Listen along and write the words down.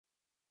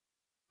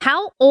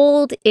How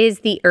old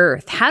is the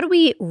earth? How do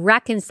we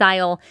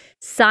reconcile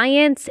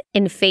science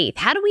and faith?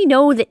 How do we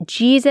know that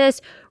Jesus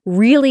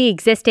really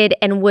existed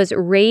and was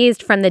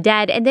raised from the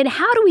dead? And then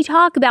how do we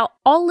talk about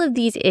all of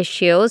these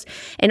issues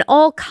and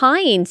all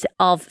kinds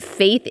of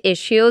faith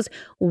issues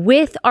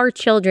with our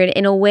children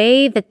in a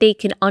way that they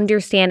can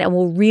understand and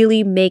will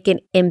really make an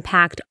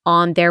impact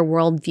on their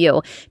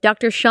worldview?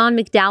 Dr. Sean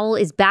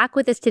McDowell is back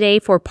with us today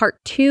for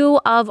part 2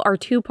 of our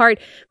 2-part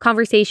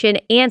conversation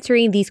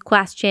answering these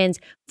questions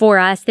for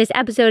us. This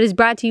episode is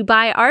brought to you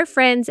by our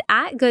friends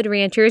at Good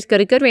Ranchers. Go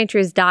to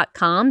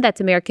goodranchers.com.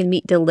 That's American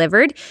Meat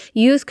Delivered.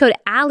 Use code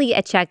Allie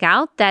at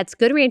checkout. That's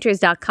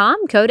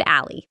goodranchers.com, code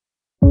Allie.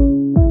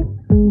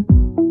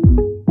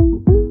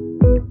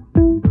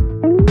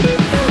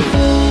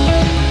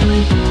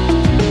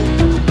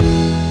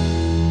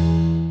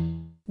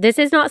 This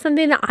is not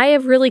something that I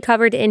have really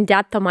covered in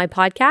depth on my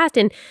podcast.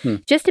 And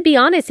just to be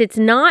honest, it's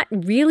not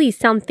really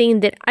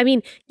something that,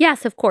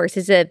 yes, of course,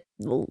 as a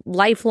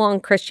lifelong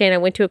Christian, I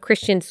went to a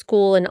Christian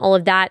school and all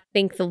of that.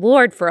 Thank the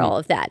Lord for all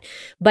of that.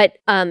 But,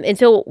 and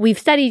so we've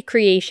studied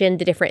creation,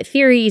 the different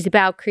theories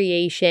about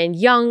creation,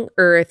 young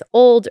earth,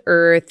 old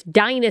earth,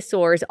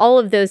 dinosaurs, all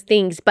of those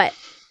things. But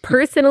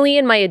personally,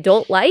 in my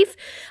adult life,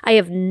 I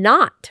have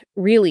not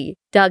really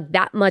dug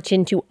that much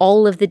into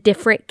all of the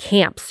different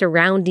camps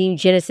surrounding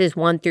Genesis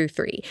 1 through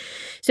 3.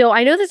 So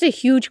I know that's a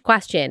huge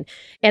question,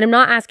 and I'm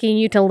not asking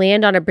you to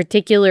land on a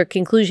particular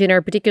conclusion or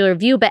a particular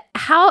view, but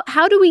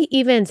how do we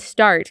even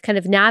start kind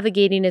of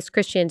navigating as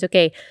Christians?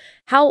 Okay,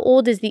 how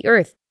old is the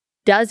earth?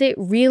 Does it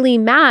really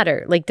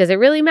matter? Does it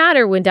really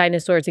matter when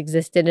dinosaurs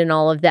existed and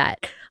all of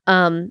that?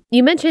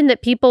 You mentioned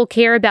that people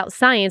care about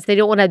science. They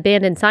don't want to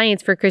abandon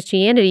science for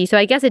Christianity. So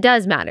I guess it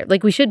does matter.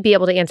 We should be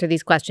able to answer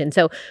these questions.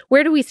 So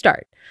where do we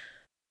start?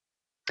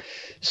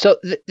 So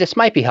this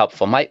might be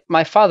helpful.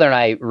 My father and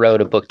I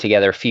wrote a book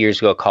together a few years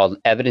ago called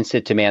Evidence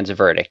That Demands a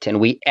Verdict. And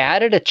we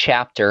added a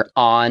chapter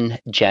on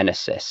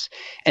Genesis.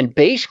 And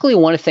basically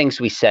one of the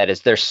things we said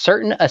is there's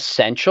certain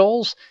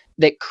essentials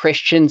that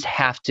Christians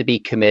have to be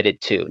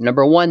committed to.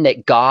 Number one,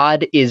 that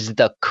God is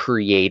the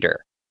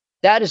creator.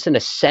 That is an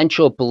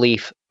essential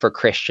belief for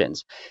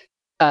Christians.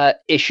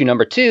 Issue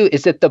number 2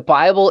 is that the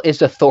Bible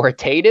is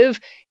authoritative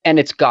and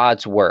it's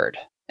God's word.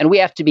 And we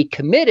have to be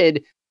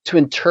committed to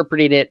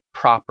interpreting it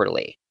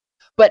properly.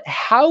 But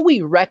how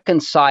we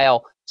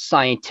reconcile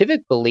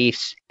scientific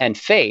beliefs and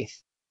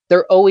faith,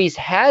 there always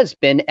has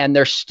been, and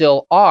there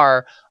still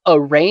are, a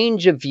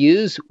range of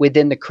views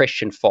within the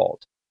Christian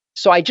fold.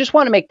 So I just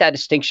want to make that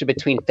distinction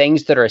between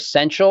things that are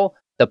essential.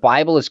 The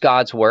Bible is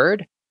God's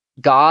word.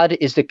 God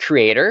is the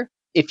creator.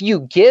 If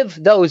you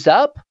give those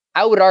up,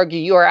 I would argue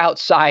you are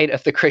outside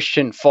of the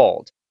Christian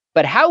fold.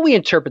 But how we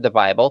interpret the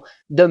Bible,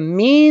 the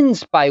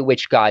means by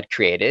which God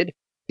created,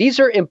 these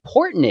are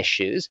important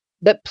issues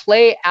that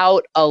play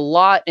out a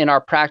lot in our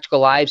practical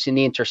lives in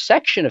the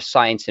intersection of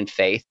science and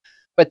faith,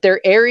 but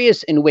they're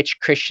areas in which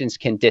Christians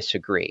can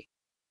disagree.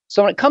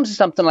 So when it comes to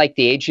something like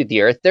the age of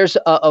the earth, there's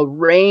a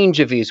range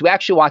of views. We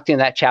actually walked in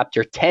that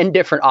chapter, 10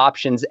 different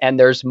options, and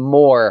there's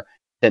more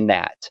than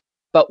that.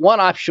 But one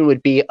option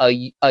would be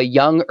a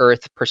young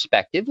earth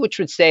perspective, which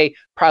would say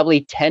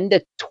probably 10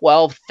 to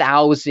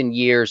 12,000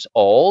 years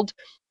old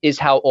is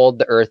how old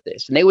the earth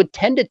is. And they would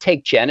tend to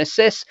take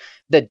Genesis,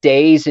 the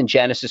days in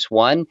Genesis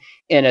 1,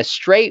 in a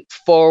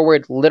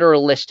straightforward,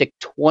 literalistic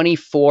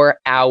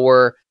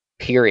 24-hour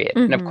period.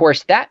 And of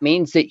course, that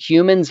means that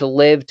humans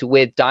lived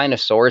with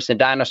dinosaurs, and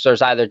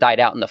dinosaurs either died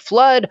out in the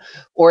flood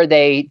or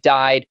they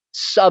died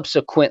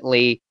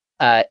subsequently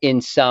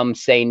in some,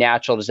 say,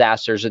 natural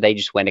disasters, or they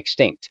just went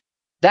extinct.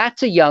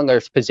 That's a young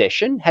earth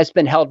position, has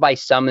been held by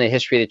some in the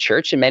history of the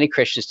church and many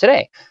Christians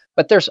today.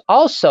 But there's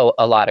also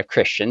a lot of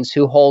Christians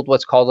who hold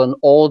what's called an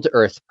old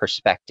earth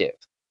perspective,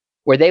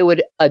 where they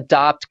would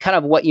adopt kind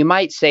of what you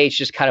might say is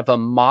just kind of a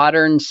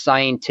modern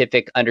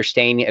scientific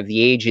understanding of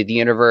the age of the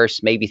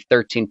universe, maybe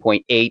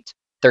 13.8,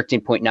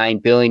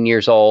 13.9 billion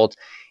years old.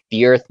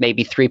 The earth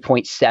maybe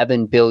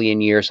 3.7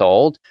 billion years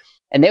old.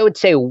 And they would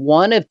say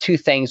one of two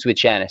things with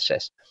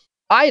Genesis.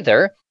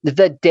 Either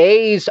the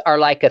days are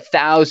like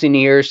 1,000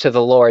 years to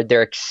the Lord,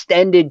 they're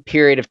extended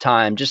period of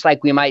time, just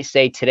like we might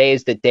say today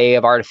is the day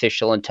of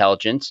artificial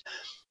intelligence.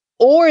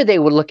 Or they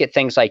would look at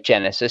things like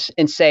Genesis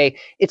and say,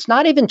 it's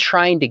not even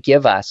trying to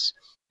give us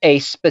a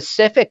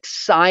specific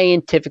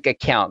scientific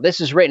account. This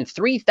is written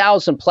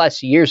 3,000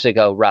 plus years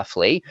ago,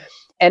 roughly,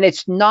 and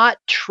it's not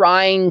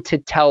trying to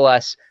tell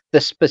us the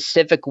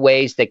specific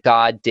ways that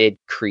God did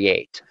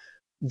create.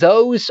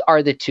 Those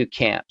are the two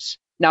camps.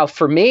 Now,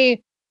 for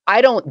me,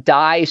 I don't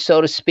die,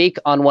 so to speak,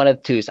 on one of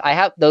the twos. I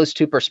have those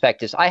two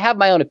perspectives. I have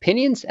my own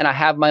opinions and I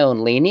have my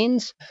own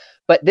leanings,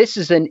 but this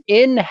is an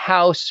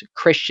in-house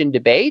Christian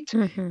debate,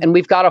 and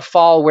we've got to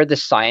follow where the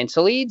science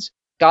leads,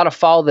 got to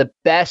follow the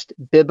best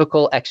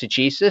biblical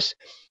exegesis.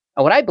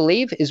 And what I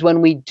believe is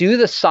when we do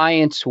the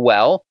science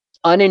well,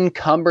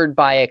 unencumbered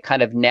by a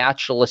kind of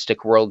naturalistic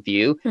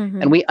worldview,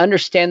 and we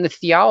understand the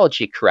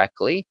theology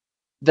correctly,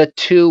 the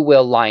two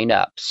will line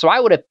up. So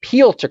I would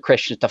appeal to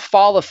Christians to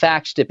follow the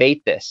facts,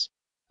 debate this.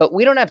 But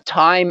we don't have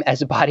time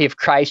as a body of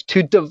Christ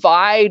to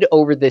divide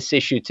over this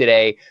issue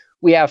today.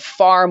 We have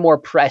far more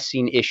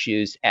pressing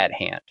issues at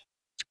hand.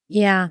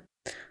 Yeah.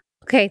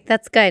 Okay,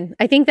 that's good.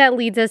 I think that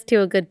leads us to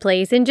a good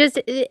place and just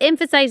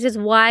emphasizes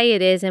why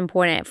it is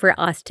important for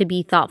us to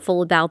be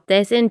thoughtful about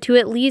this and to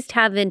at least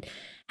have an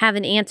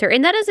answer.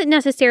 And that doesn't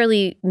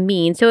necessarily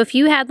mean, so if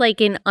you had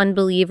like an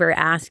unbeliever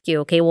ask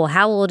you, okay, well,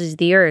 how old is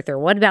the earth? Or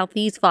what about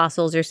these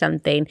fossils or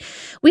something?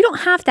 We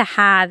don't have to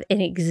have an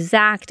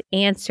exact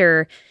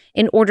answer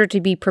in order to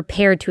be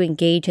prepared to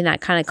engage in that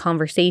kind of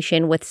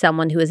conversation with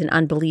someone who is an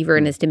unbeliever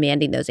and is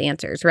demanding those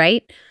answers,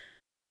 right?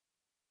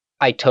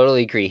 I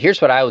totally agree. Here's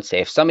what I would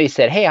say. If somebody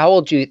said, hey, how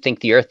old do you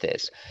think the earth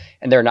is?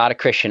 And they're not a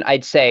Christian,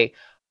 I'd say,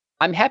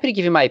 I'm happy to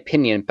give you my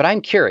opinion, but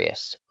I'm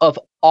curious. Of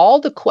all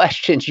the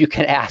questions you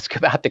can ask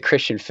about the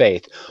Christian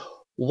faith,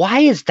 why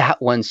is that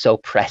one so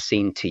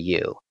pressing to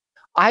you?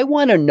 I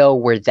want to know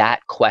where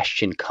that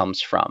question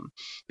comes from,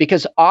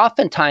 because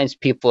oftentimes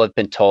people have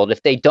been told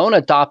if they don't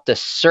adopt a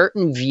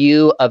certain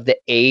view of the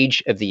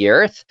age of the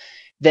earth,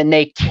 then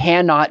they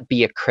cannot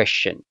be a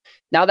Christian.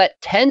 Now,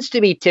 that tends to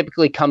be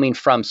typically coming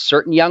from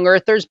certain young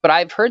earthers, but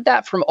I've heard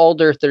that from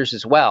old earthers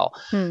as well.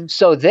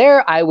 So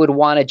there, I would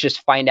want to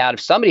just find out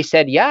if somebody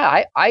said,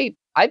 yeah,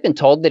 I've been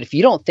told that if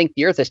you don't think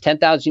the earth is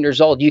 10,000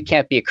 years old, you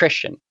can't be a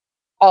Christian.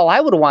 All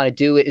I would want to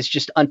do is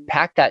just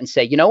unpack that and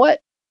say, you know what?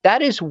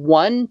 That is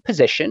one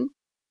position.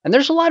 And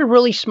there's a lot of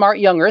really smart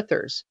young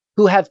earthers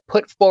who have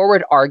put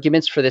forward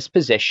arguments for this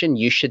position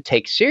you should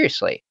take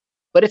seriously.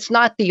 But it's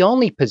not the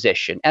only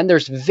position. And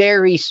there's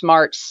very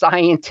smart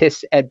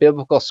scientists and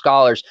biblical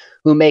scholars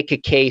who make a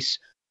case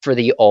for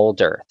the old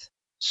earth.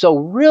 So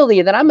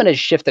really, then I'm going to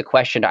shift the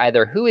question to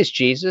either who is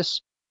Jesus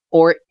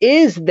or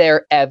is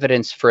there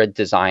evidence for a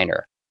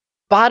designer?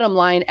 Bottom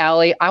line,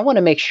 Allie, I want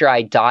to make sure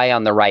I die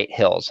on the right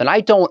hills. And I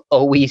don't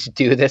always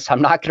do this.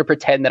 I'm not going to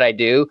pretend that I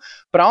do.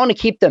 But I want to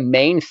keep the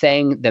main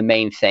thing,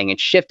 and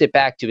shift it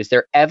back to, is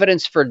there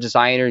evidence for a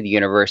designer of the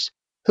universe?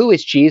 Who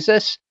is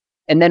Jesus?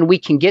 And then we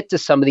can get to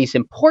some of these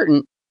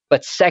important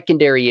but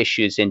secondary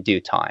issues in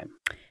due time.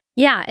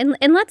 Yeah,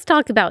 and let's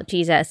talk about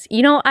Jesus.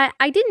 You know,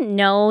 I didn't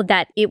know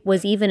that it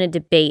was even a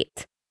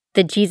debate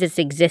that Jesus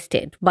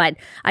existed, but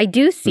I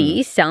do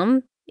see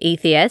some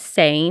atheists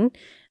saying,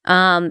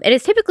 and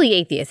it's typically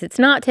atheists, it's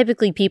not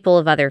typically people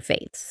of other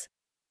faiths,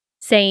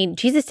 saying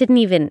Jesus didn't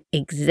even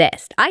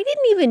exist. I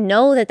didn't even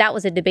know that that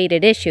was a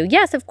debated issue.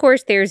 Yes, of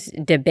course, there's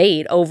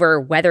debate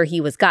over whether he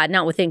was God,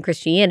 not within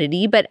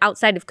Christianity, but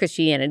outside of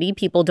Christianity,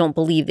 people don't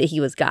believe that he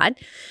was God.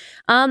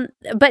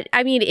 But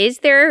I mean, is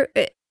there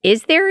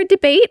a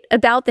debate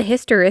about the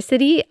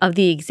historicity of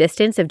the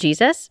existence of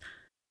Jesus?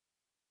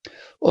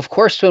 Well, of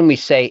course, when we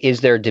say, is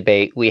there a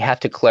debate, we have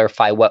to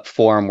clarify what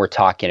forum we're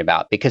talking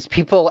about, because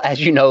people, as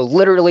you know,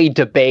 literally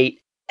debate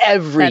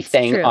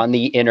everything on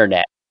the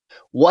internet.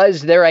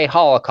 Was there a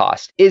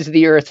Holocaust? Is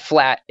the earth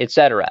flat,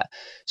 etc.?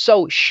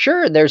 So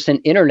sure, there's an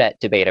internet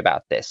debate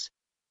about this.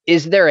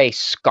 Is there a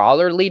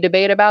scholarly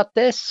debate about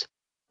this?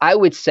 I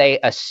would say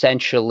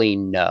essentially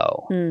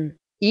no.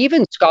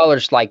 Even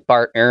scholars like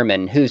Bart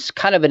Ehrman, who's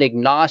kind of an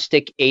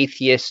agnostic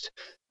atheist,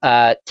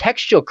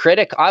 textual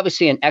critic,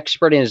 obviously an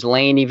expert in his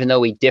lane, even though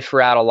we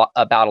differ out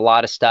about a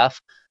lot of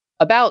stuff.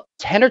 About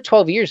 10 or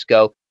 12 years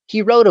ago,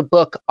 he wrote a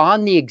book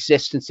on the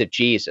existence of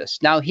Jesus.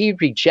 Now, he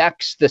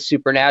rejects the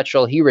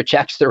supernatural, he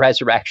rejects the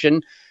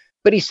resurrection,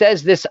 but he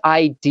says this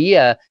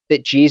idea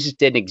that Jesus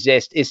didn't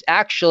exist is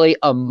actually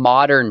a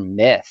modern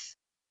myth.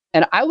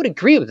 And I would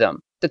agree with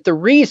him that the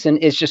reason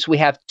is just we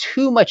have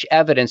too much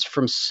evidence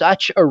from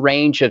such a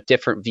range of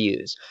different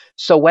views.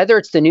 So whether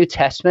it's the New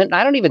Testament, and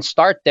I don't even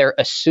start there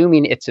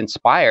assuming it's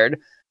inspired,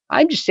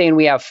 I'm just saying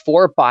we have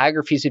 4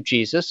 biographies of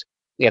Jesus.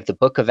 We have the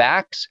book of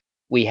Acts,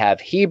 we have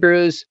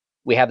Hebrews,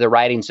 we have the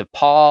writings of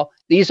Paul.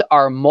 These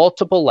are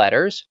multiple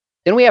letters.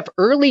 Then we have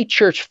early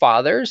church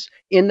fathers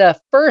in the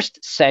 1st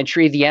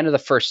century, the end of the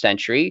 1st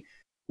century.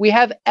 We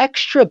have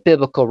extra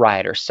biblical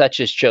writers such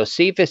as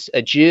Josephus,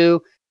 a Jew,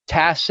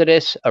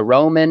 Tacitus, a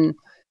Roman.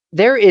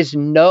 There is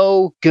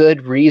no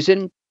good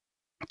reason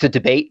to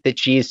debate that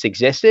Jesus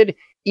existed,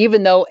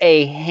 even though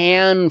a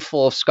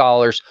handful of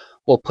scholars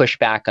will push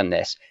back on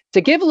this.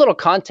 To give a little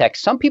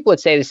context, some people would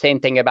say the same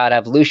thing about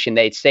evolution.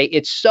 They'd say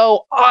it's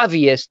so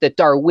obvious that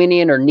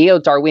Darwinian or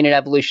neo-Darwinian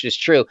evolution is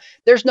true.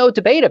 There's no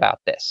debate about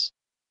this.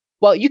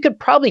 Well, you could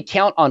probably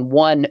count on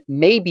 1,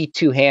 maybe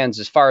 2 hands,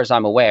 as far as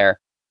I'm aware,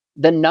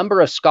 the number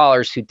of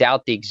scholars who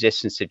doubt the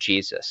existence of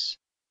Jesus.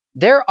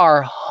 There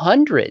are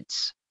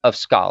hundreds of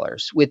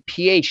scholars with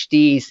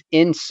PhDs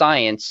in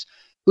science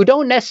who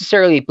don't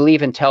necessarily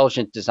believe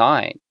intelligent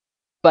design,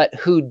 but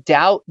who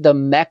doubt the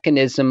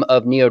mechanism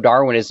of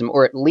neo-Darwinism,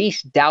 or at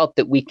least doubt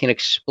that we can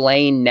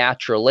explain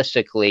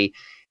naturalistically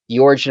the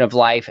origin of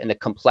life and the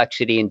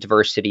complexity and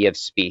diversity of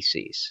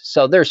species.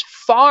 So there's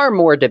far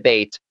more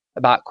debate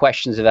about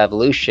questions of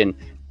evolution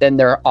than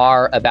there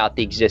are about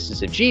the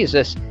existence of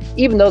Jesus,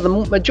 even though the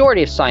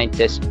majority of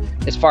scientists,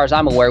 as far as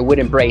I'm aware, would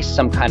embrace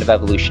some kind of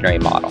evolutionary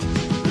model.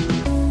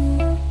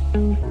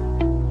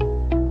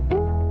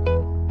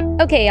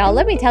 Okay, y'all,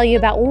 let me tell you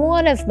about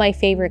one of my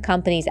favorite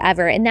companies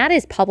ever, and that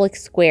is Public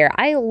Square.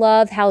 I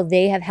love how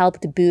they have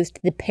helped boost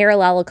the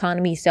parallel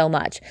economy so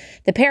much.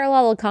 The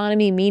parallel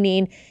economy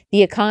meaning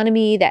the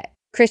economy that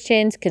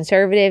Christians,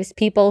 conservatives,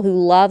 people who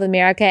love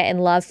America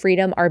and love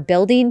freedom are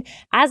building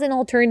as an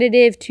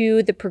alternative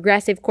to the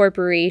progressive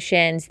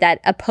corporations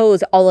that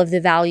oppose all of the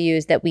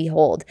values that we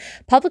hold.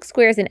 Public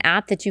Square is an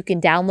app that you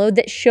can download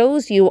that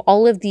shows you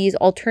all of these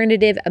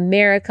alternative,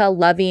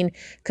 America-loving,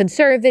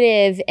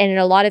 conservative, and in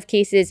a lot of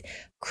cases,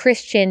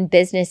 Christian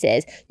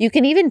businesses. You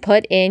can even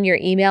put in your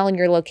email and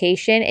your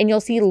location, and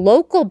you'll see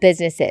local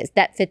businesses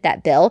that fit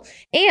that bill.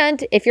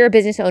 And if you're a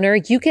business owner,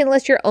 you can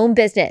list your own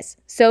business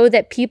so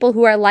that people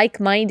who are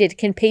like-minded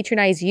can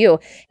patronize you.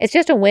 It's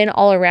just a win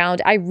all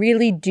around. I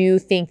really do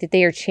think that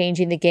they are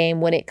changing the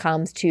game when it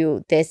comes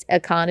to this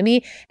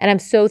economy, and I'm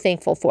so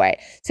thankful for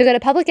it. So go to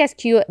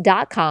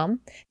publicsq.com,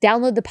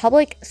 download the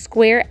Public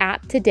Square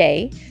app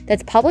today.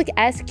 That's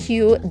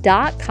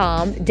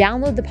publicsq.com.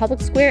 Download the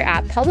Public Square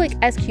app,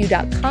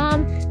 publicsq.com.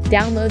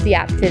 Download the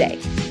app today.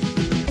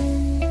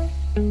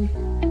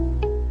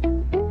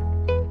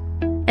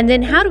 And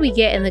then how do we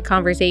get in the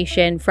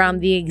conversation from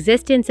the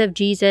existence of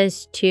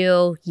Jesus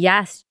to,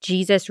 yes,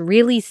 Jesus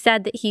really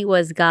said that he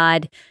was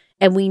God,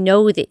 and we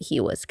know that he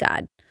was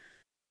God?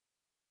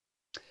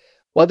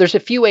 Well, there's a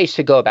few ways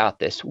to go about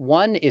this.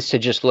 One is to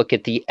just look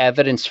at the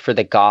evidence for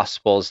the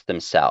Gospels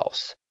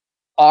themselves.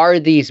 Are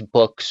these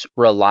books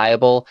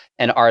reliable,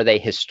 and are they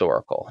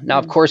historical? Now,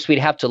 of course, we'd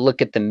have to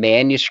look at the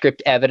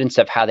manuscript evidence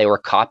of how they were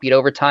copied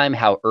over time,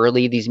 how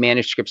early these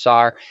manuscripts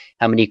are,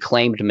 how many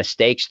claimed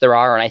mistakes there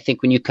are. And I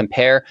think when you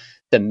compare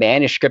the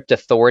manuscript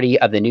authority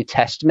of the New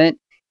Testament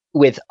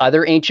with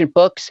other ancient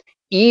books,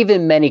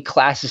 even many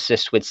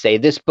classicists would say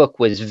this book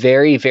was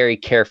very, very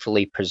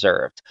carefully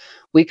preserved.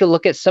 We could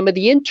look at some of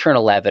the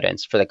internal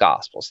evidence for the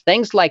Gospels,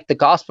 things like the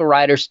Gospel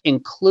writers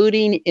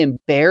including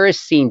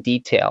embarrassing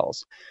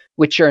details,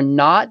 which are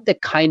not the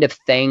kind of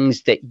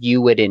things that you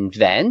would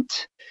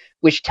invent,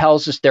 which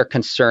tells us they're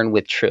concerned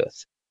with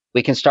truth.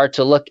 We can start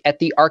to look at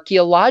the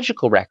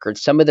archaeological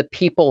records, some of the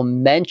people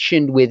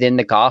mentioned within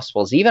the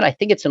Gospels. Even I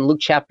think it's in Luke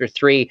chapter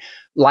 3,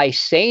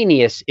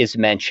 Lysanias is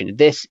mentioned,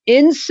 this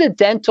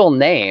incidental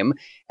name,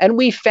 and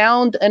we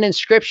found an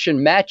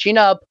inscription matching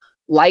up,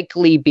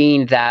 likely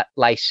being that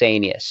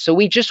Lysanias. So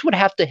we just would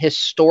have to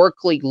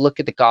historically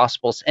look at the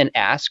Gospels and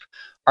ask,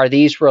 are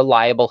these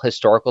reliable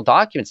historical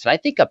documents? And I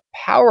think a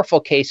powerful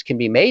case can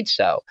be made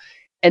so.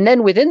 And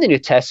then within the New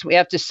Testament, we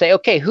have to say,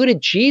 okay, who did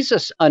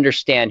Jesus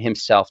understand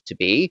himself to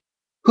be?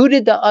 Who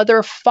did the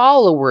other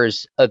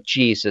followers of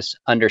Jesus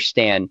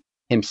understand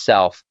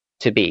himself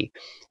to be?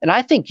 And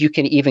I think you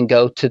can even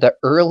go to the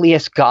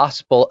earliest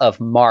gospel of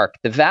Mark.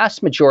 The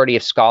vast majority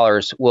of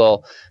scholars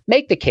will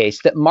make the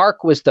case that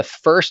Mark was the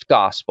first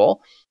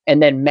gospel,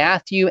 and then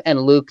Matthew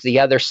and Luke, the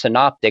other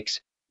synoptics,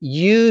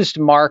 used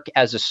Mark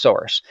as a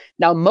source.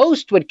 Now,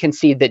 most would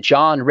concede that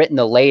John, written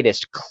the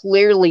latest,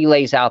 clearly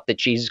lays out that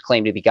Jesus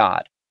claimed to be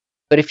God.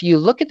 But if you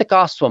look at the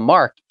Gospel of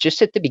Mark,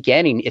 just at the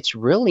beginning, it's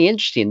really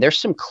interesting. There's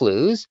some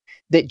clues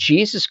that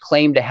Jesus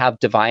claimed to have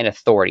divine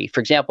authority. For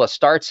example, it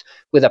starts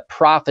with a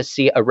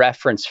prophecy, a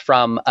reference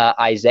from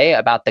Isaiah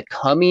about the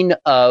coming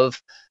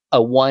of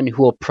a one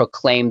who will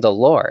proclaim the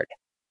Lord.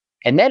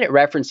 And then it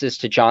references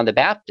to John the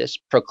Baptist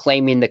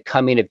proclaiming the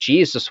coming of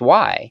Jesus.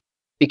 Why?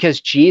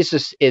 Because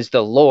Jesus is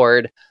the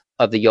Lord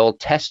of the Old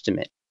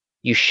Testament.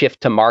 You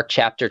shift to Mark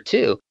chapter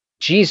 2.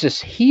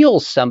 Jesus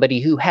heals somebody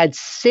who had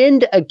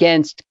sinned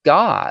against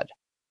God.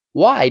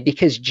 Why?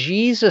 Because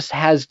Jesus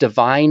has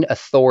divine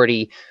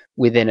authority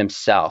within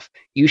himself.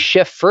 You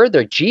shift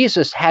further.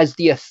 Jesus has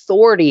the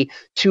authority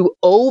to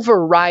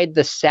override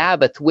the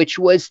Sabbath, which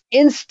was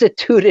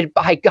instituted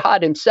by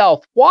God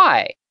himself.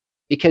 Why?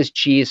 Because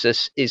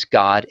Jesus is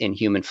God in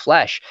human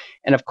flesh.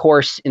 And of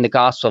course, in the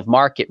Gospel of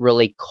Mark, it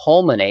really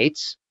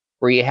culminates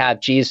where you have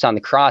Jesus on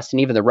the cross,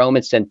 and even the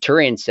Roman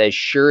centurion says,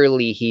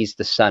 surely he's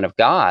the Son of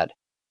God.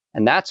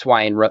 And that's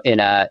why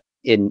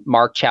in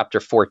Mark chapter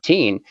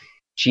 14,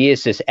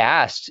 Jesus is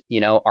asked,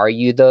 are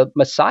you the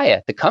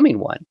Messiah, the coming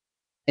one?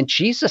 And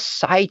Jesus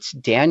cites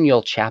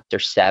Daniel chapter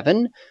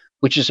 7,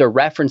 which is a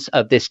reference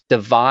of this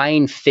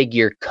divine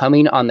figure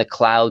coming on the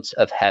clouds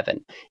of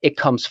heaven. It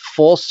comes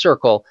full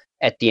circle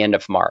at the end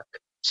of Mark.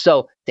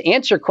 So to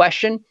answer your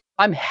question,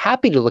 I'm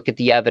happy to look at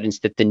the evidence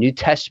that the New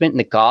Testament and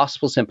the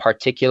Gospels in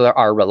particular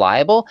are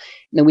reliable.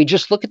 And then we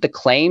just look at the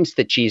claims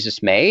that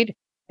Jesus made.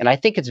 And I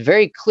think it's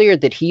very clear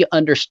that he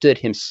understood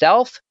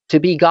himself to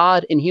be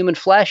God in human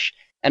flesh.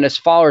 And his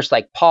followers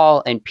like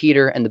Paul and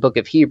Peter and the book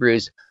of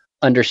Hebrews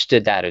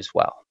understood that as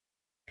well.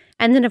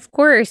 And then, of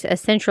course, a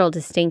central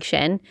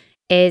distinction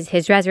is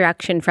his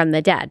resurrection from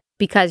the dead,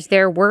 because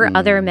there were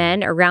other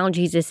men around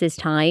Jesus's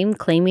time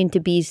claiming to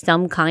be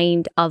some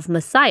kind of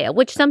Messiah,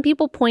 which some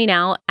people point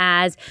out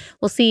as,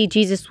 well, see,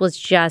 Jesus was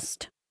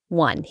just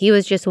one. He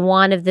was just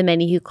one of the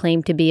many who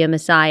claimed to be a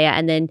Messiah,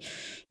 and then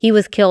he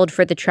was killed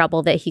for the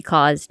trouble that he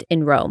caused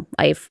in Rome.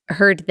 I've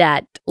heard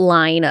that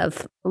line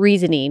of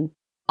reasoning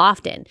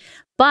often.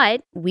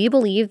 But we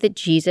believe that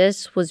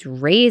Jesus was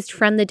raised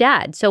from the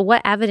dead. So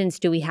what evidence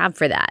do we have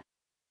for that?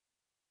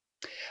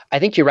 I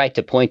think you're right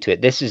to point to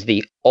it. This is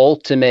the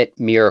ultimate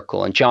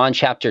miracle. In John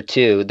chapter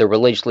 2, the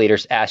religious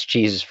leaders asked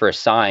Jesus for a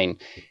sign.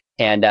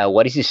 And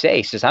what does he say?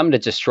 He says, I'm going to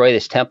destroy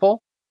this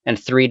temple and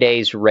 3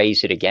 days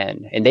raise it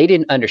again. And they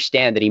didn't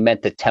understand that he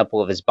meant the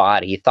temple of his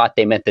body. He thought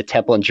they meant the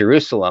temple in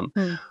Jerusalem.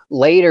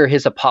 Later,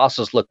 his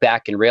apostles looked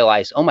back and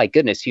realized, oh my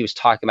goodness, he was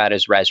talking about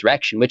his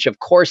resurrection, which of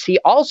course he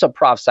also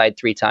prophesied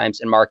 3 times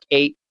in Mark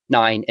 8,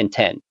 9, and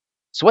 10.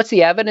 So what's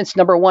the evidence?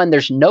 Number one,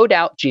 there's no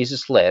doubt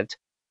Jesus lived.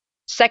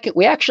 Second,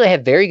 we actually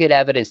have very good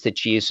evidence that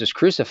Jesus was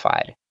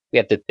crucified. We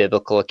have the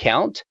biblical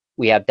account.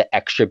 We have the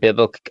extra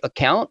biblical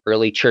account,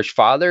 early church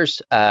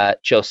fathers,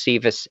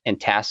 Josephus and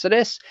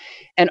Tacitus.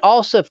 And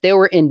also, if they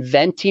were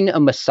inventing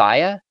a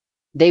Messiah,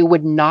 they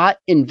would not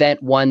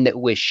invent one that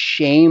was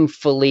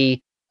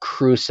shamefully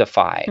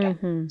crucified.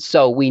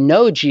 So we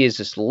know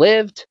Jesus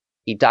lived.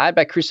 He died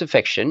by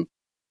crucifixion.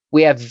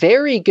 We have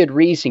very good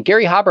reason.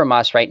 Gary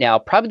Habermas right now,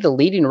 probably the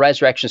leading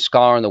resurrection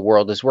scholar in the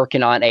world, is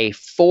working on a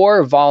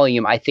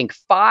 4-volume, I think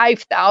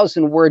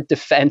 5,000-word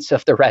defense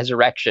of the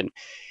resurrection.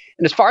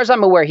 And as far as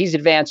I'm aware, he's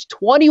advanced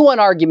 21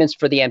 arguments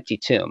for the empty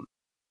tomb.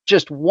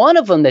 Just one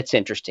of them that's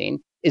interesting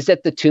is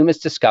that the tomb is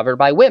discovered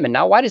by women.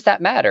 Now, why does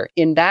that matter?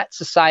 In that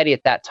society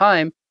at that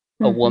time,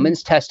 a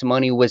woman's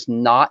testimony was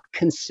not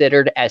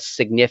considered as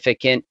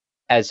significant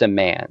as a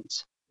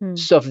man's.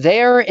 So if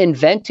they're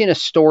inventing a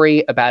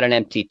story about an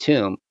empty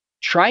tomb,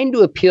 trying to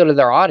appeal to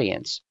their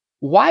audience,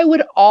 why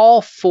would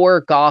all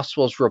 4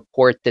 Gospels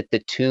report that the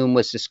tomb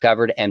was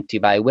discovered empty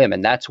by women?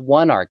 That's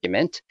one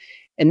argument.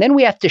 And then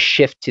we have to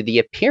shift to the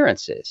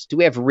appearances. Do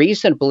we have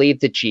reason to believe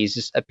that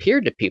Jesus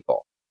appeared to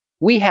people?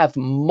 We have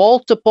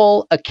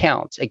multiple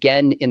accounts,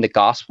 again, in the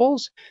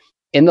Gospels,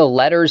 in the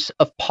letters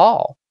of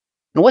Paul.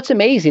 And what's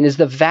amazing is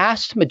the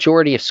vast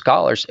majority of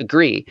scholars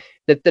agree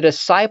that the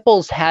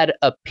disciples had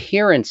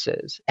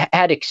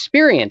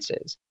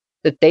experiences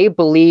that they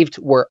believed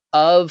were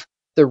of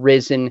the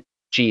risen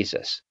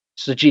Jesus.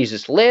 So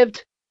Jesus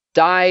lived,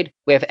 died,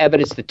 we have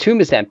evidence the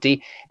tomb is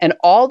empty, and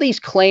all these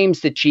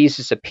claims that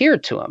Jesus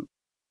appeared to him.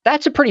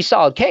 That's a pretty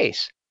solid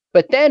case.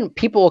 But then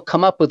people will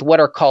come up with what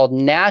are called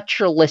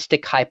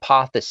naturalistic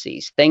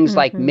hypotheses, things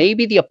like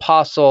maybe the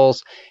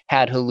apostles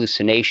had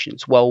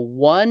hallucinations. Well,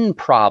 one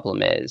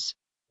problem is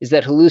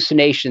that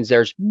hallucinations,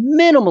 there's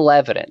minimal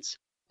evidence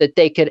that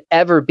they could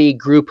ever be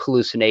group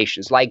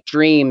hallucinations. Like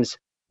dreams,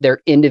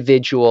 they're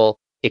individual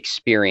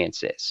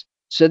experiences.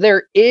 So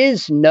there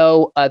is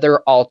no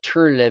other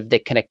alternative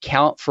that can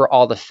account for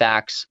all the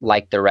facts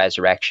like the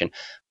resurrection.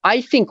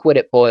 I think what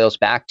it boils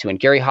back to, and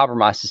Gary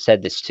Habermas has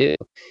said this too,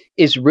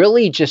 is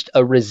really just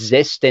a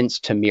resistance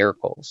to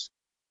miracles,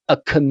 a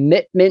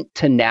commitment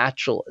to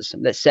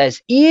naturalism that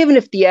says, even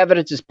if the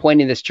evidence is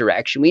pointing this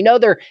direction, we know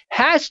there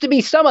has to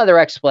be some other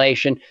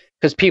explanation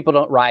because people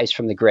don't rise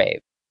from the grave.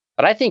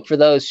 But I think for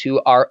those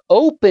who are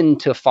open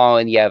to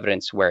following the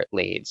evidence where it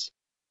leads,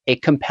 a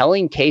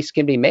compelling case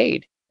can be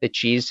made that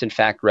Jesus, in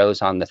fact,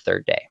 rose on the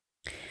 3rd day.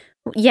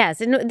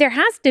 Yes, and there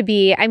has to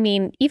be, I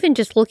mean, even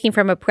just looking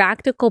from a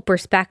practical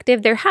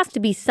perspective, there has to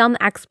be some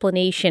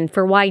explanation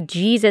for why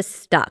Jesus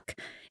stuck.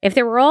 If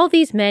there were all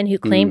these men who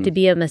claimed to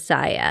be a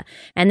Messiah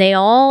and they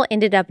all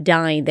ended up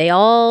dying, they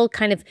all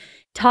kind of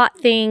taught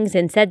things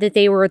and said that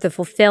they were the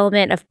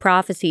fulfillment of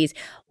prophecies,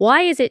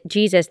 why is it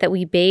Jesus that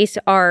we base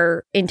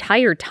our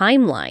entire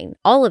timeline,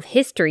 all of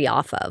history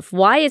off of?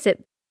 Why is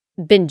it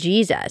been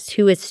Jesus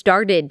who has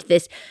started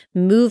this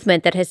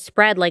movement that has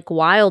spread like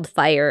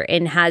wildfire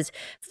and has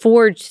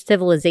forged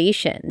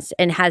civilizations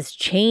and has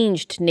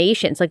changed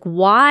nations? Like,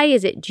 why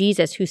is it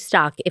Jesus who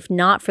stuck, if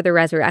not for the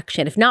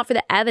resurrection, if not for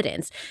the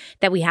evidence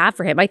that we have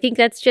for him? I think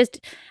that's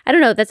just, I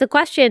don't know, that's a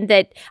question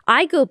that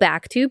I go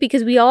back to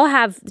because we all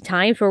have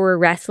times where we're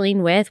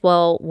wrestling with,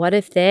 well, what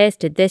if this,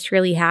 did this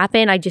really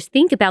happen? I just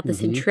think about the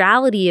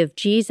centrality of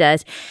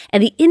Jesus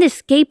and the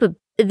inescapability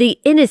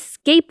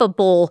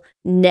or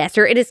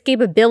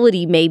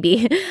inescapability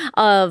maybe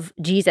of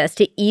Jesus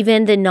to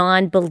even the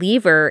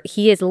non-believer.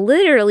 He is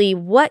literally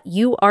what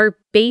you are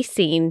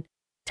basing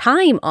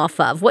time off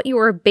of, what you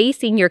are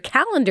basing your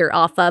calendar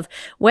off of,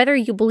 whether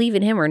you believe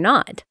in him or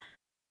not.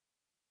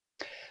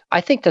 I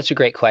think that's a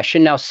great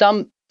question. Now,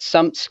 some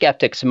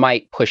skeptics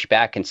might push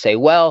back and say,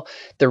 well,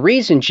 the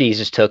reason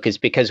Jesus took is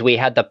because we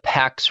had the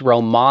Pax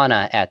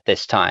Romana at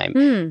this time.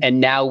 And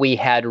now we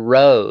had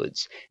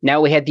roads. Now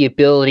we had the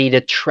ability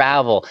to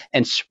travel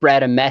and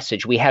spread a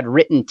message. We had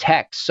written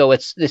text. So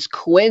it's this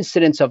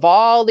coincidence of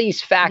all these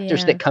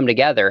factors that come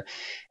together.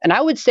 And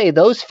I would say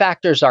those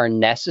factors are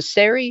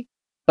necessary,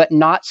 but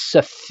not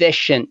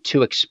sufficient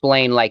to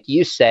explain, like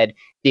you said,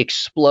 the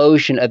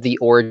explosion of the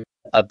origin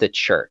of the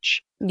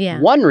church.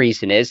 One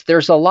reason is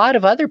there's a lot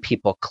of other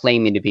people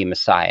claiming to be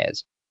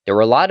messiahs. There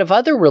were a lot of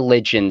other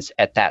religions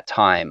at that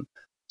time.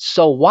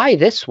 So why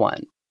this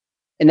one?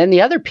 And then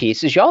the other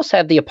piece is you also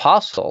have the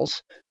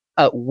apostles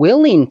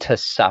willing to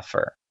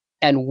suffer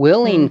and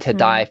willing to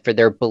die for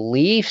their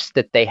beliefs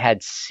that they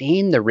had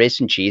seen the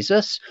risen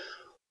Jesus.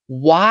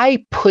 why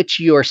put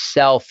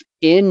yourself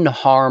in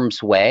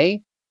harm's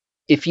way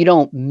if you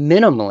don't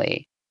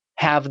minimally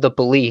have the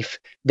belief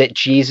that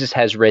Jesus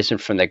has risen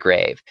from the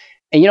grave?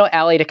 And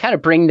Allie, to kind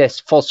of bring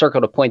this full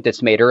circle to a point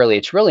that's made earlier,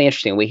 it's really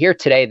interesting. We hear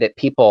today that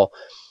people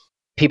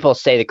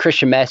say the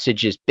Christian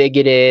message is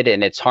bigoted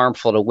and it's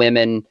harmful to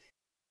women.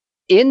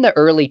 In the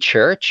early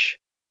church,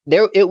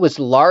 it was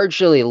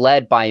largely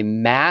led by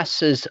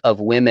masses of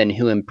women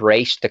who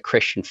embraced the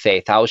Christian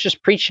faith. I was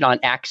just preaching on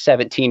Acts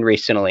 17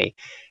 recently,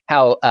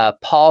 how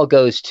Paul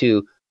goes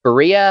to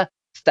Berea,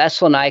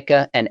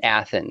 Thessalonica, and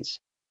Athens.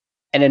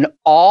 And in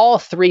all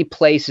three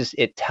places,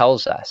 it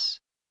tells us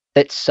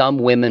that some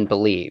women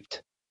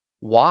believed.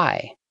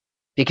 Why?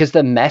 Because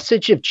the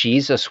message of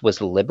Jesus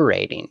was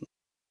liberating.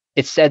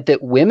 It said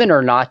that women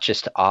are not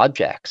just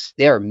objects.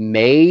 They are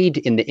made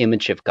in the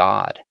image of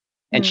God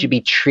and should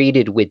be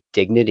treated with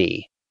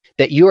dignity,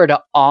 that you are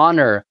to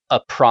honor a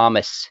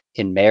promise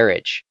in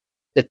marriage,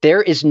 that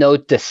there is no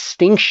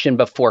distinction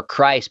before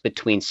Christ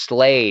between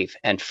slave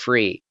and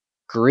free,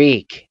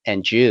 Greek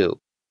and Jew,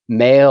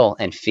 male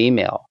and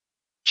female.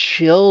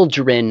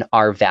 Children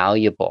are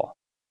valuable.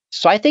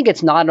 So I think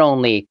it's not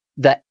only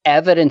the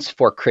evidence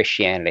for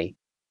Christianity,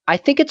 I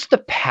think it's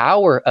the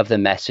power of the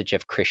message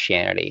of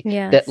Christianity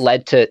that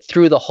led to,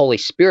 through the Holy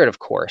Spirit, of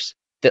course,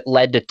 that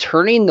led to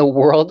turning the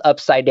world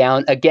upside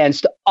down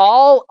against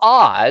all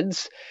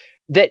odds.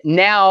 That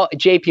now,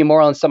 J.P.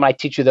 Moreland, someone I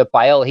teach with at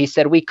Biola, he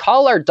said, we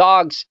call our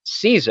dogs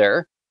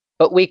Caesar,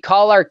 but we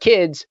call our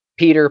kids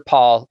Peter,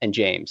 Paul, and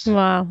James.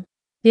 Wow.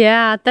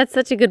 Yeah, that's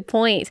such a good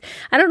point.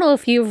 I don't know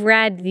if you've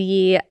read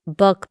the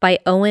book by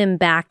O.M.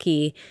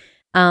 Backey.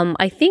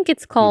 I think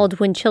it's called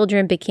When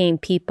Children Became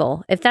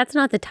People. If that's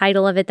not the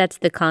title of it, that's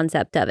the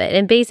concept of it.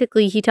 And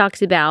basically he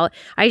talks about,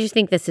 I just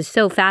think this is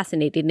so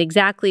fascinating,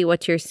 exactly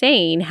what you're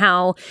saying,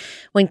 how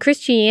when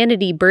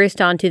Christianity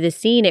burst onto the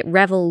scene, it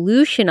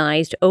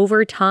revolutionized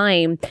over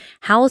time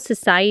how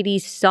society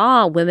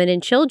saw women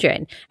and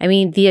children. I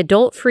mean, the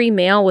adult-free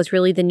male was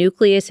really the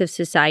nucleus of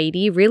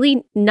society,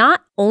 really not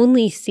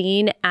only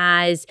seen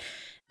as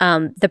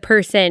the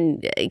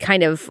person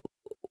kind of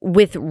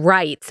with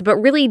rights, but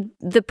really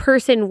the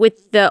person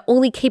with the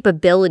only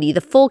capability, the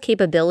full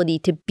capability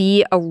to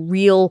be a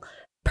real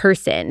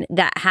person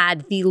that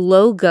had the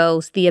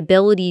logos, the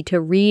ability to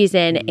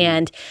reason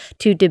and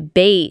to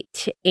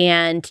debate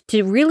and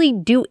to really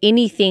do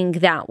anything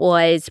that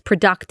was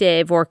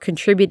productive or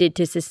contributed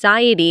to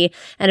society.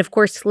 And of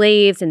course,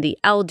 slaves and the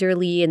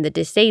elderly and the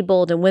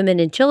disabled and women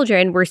and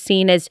children were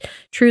seen as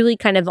truly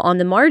kind of on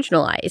the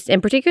marginalized,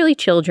 and particularly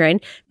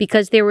children,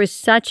 because there was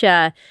such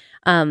a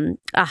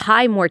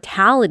high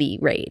mortality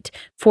rate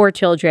for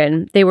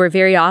children. They were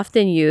very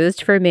often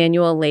used for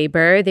manual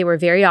labor. They were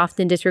very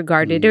often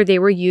disregarded, or they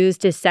were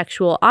used as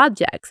sexual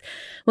objects.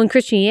 When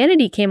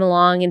Christianity came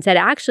along and said,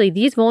 actually,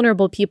 these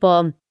vulnerable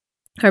people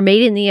are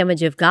made in the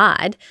image of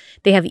God,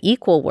 they have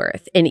equal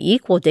worth and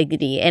equal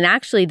dignity. And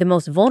actually, the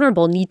most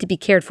vulnerable need to be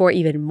cared for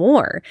even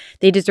more.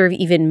 They deserve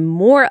even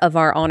more of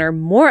our honor,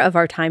 more of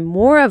our time,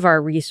 more of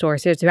our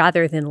resources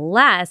rather than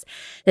less.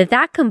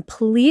 That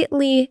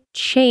completely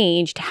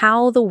changed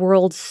how the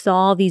world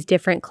saw these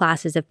different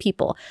classes of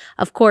people.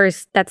 Of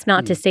course, that's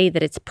not to say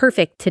that it's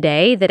perfect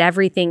today, that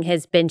everything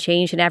has been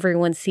changed and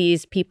everyone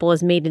sees people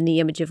as made in the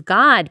image of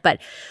God.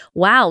 But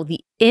wow, the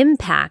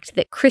impact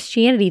that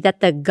Christianity, that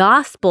the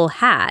gospel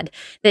had,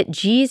 that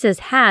Jesus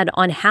had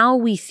on how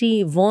we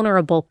see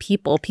vulnerable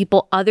people,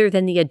 people other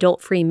than the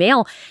adult-free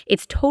male,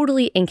 it's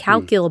totally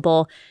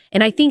incalculable.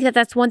 And I think that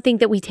that's one thing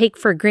that we take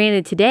for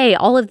granted today.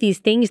 All of these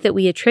things that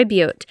we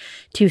attribute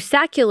to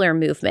secular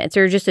movements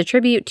or just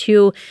attribute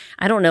to,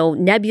 I don't know,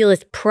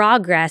 nebulous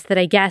progress that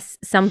I guess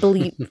some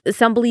believe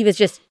is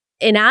just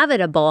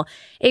inevitable.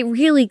 It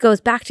really goes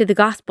back to the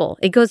gospel.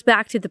 It goes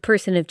back to the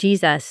person of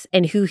Jesus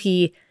and who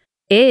he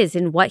is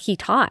and what he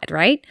taught,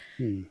 right?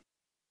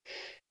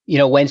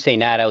 Wednesday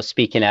night I was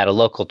speaking at a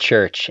local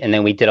church, and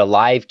then we did a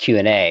live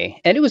Q&A,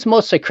 and it was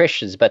mostly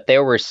Christians, but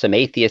there were some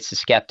atheists and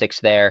skeptics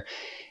there.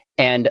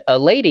 And a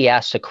lady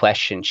asked a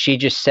question. She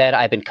just said,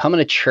 I've been coming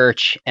to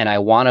church and I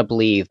want to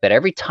believe, but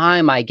every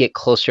time I get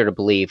closer to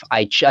believe,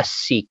 I just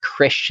see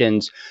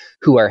Christians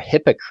who are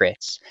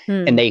hypocrites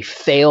and they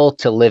fail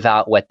to live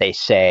out what they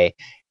say.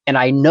 And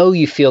I know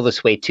you feel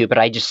this way too, but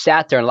I just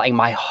sat there and like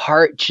my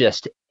heart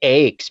just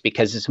aches,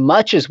 because as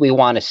much as we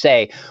want to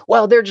say,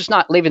 well, they're just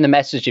not living the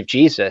message of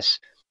Jesus.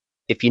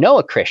 If you know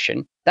a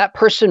Christian, that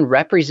person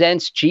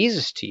represents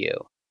Jesus to you.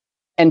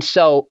 And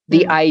so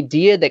the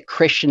idea that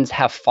Christians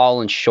have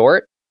fallen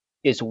short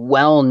is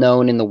well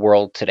known in the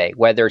world today,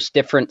 whether it's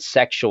different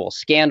sexual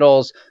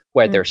scandals,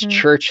 whether there's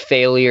church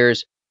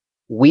failures.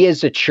 We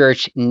as a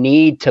church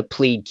need to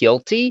plead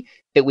guilty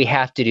that we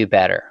have to do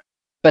better.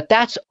 But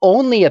that's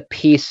only a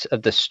piece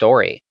of the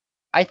story.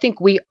 I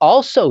think we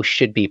also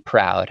should be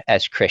proud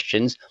as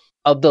Christians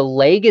of the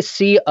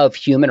legacy of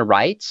human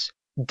rights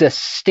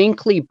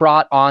distinctly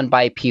brought on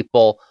by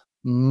people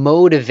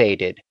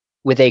motivated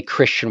with a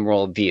Christian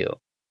worldview.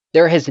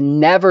 There has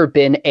never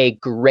been a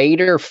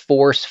greater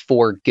force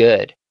for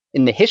good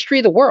in the history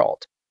of the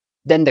world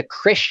than the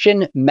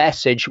Christian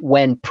message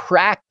when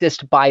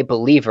practiced by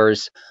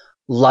believers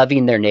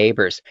loving their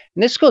neighbors.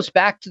 And this goes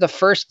back to the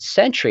first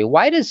century.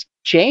 Why does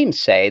James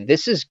say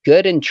this is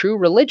good and true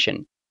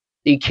religion?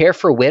 You care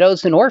for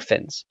widows and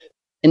orphans.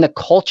 In the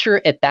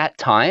culture at that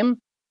time,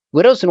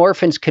 widows and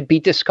orphans could be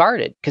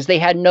discarded because they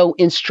had no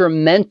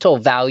instrumental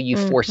value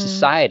for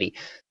society.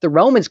 The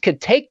Romans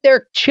could take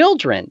their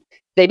children,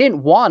 they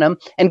didn't want them,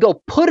 and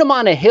go put them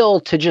on a hill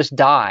to just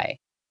die.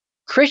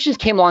 Christians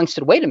came along and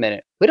said, wait a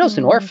minute, widows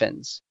and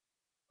orphans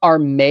are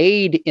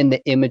made in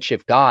the image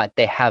of God.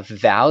 They have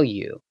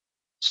value.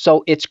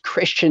 So it's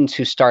Christians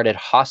who started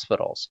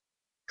hospitals,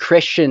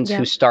 Christians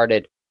who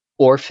started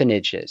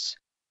orphanages,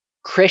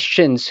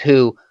 Christians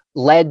who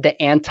led the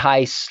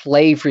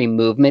anti-slavery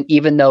movement,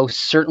 even though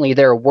certainly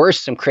there were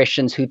some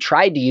Christians who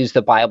tried to use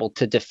the Bible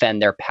to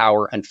defend their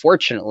power.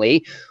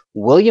 Unfortunately,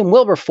 William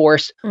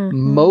Wilberforce,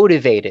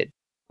 motivated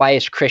by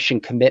his Christian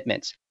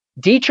commitments.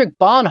 Dietrich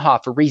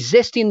Bonhoeffer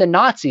resisting the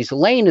Nazis,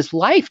 laying his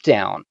life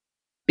down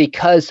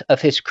because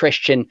of his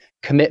Christian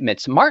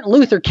commitments. Martin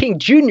Luther King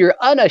Jr.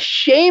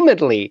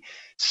 unashamedly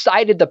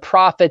cited the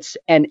prophets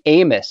and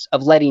Amos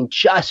of letting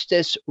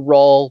justice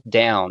roll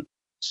down.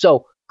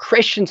 So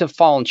Christians have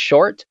fallen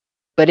short,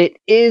 but it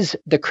is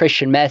the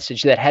Christian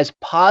message that has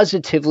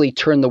positively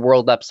turned the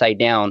world upside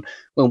down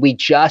when we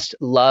just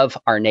love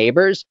our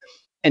neighbors.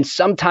 And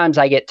sometimes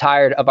I get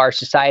tired of our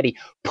society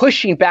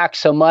pushing back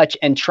so much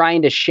and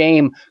trying to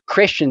shame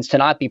Christians to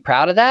not be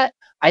proud of that.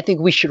 I think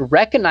we should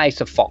recognize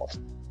the fault,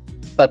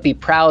 but be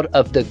proud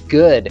of the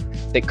good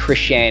that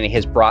Christianity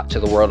has brought to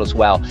the world as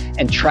well,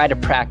 and try to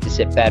practice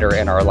it better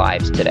in our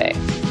lives today.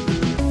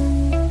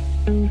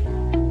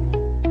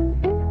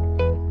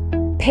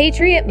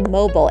 Patriot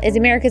Mobile is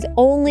America's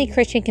only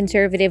Christian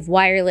conservative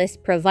wireless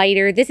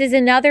provider. This is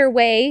another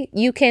way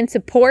you can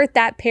support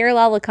that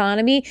parallel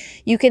economy.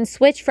 You can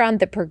switch from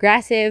the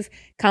Progressive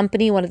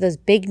company, one of those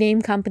big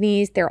name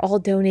companies. They're all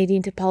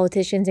donating to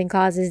politicians and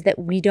causes that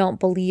we don't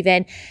believe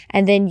in.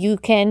 And then you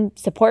can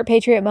support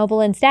Patriot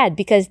Mobile instead,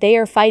 because they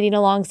are fighting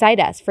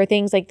alongside us for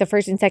things like the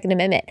First and Second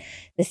Amendment,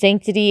 the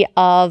sanctity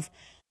of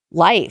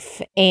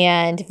life,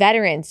 and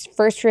veterans,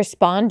 first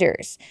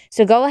responders.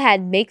 So go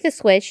ahead, make the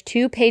switch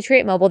to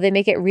Patriot Mobile. They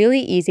make it really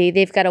easy.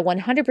 They've got a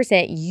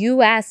 100%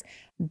 US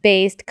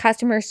based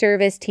customer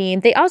service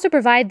team. They also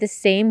provide the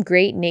same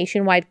great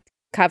nationwide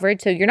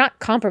coverage. So you're not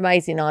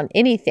compromising on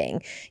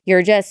anything.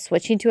 You're just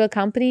switching to a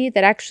company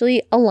that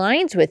actually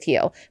aligns with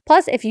you.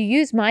 Plus, if you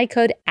use my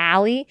code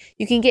Allie,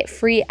 you can get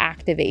free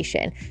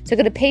activation. So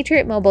go to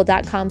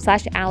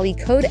patriotmobile.com/Allie,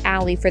 code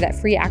Allie for that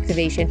free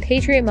activation.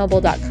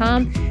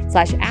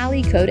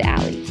 patriotmobile.com/Allie, code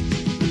Allie.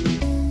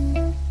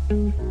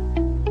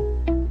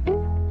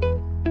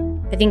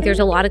 I think there's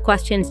a lot of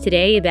questions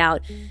today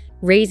about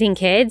raising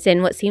kids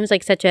in what seems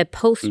like such a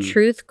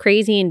post-truth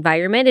crazy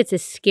environment. It's a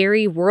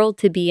scary world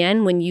to be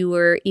in when you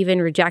were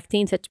even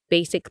rejecting such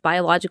basic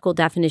biological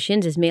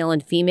definitions as male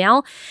and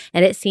female.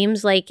 And it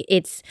seems like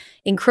it's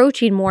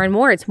encroaching more and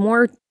more. It's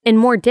more and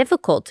more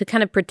difficult to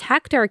kind of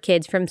protect our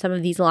kids from some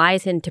of these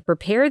lies and to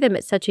prepare them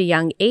at such a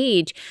young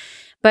age.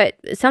 But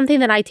something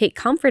that I take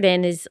comfort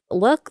in is,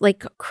 look,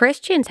 like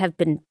Christians have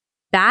been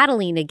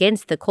battling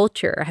against the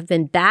culture, have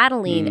been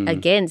battling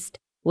against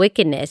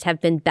wickedness,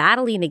 have been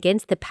battling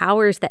against the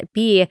powers that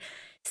be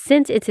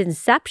since its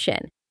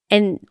inception.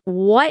 And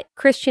what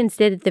Christians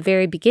did at the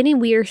very beginning,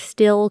 we are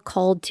still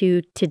called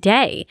to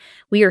today.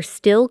 We are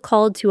still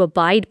called to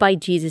abide by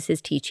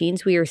Jesus's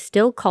teachings. We are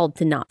still called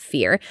to not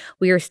fear.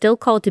 We are still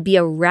called to be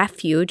a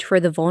refuge for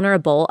the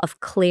vulnerable,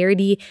 of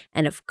clarity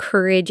and of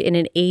courage in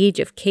an age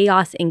of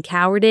chaos and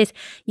cowardice.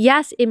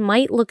 Yes, it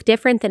might look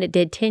different than it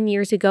did 10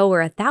 years ago or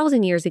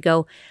 1,000 years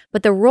ago,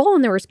 but the role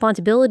and the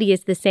responsibility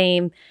is the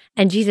same.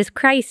 And Jesus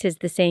Christ is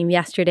the same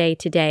yesterday,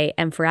 today,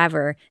 and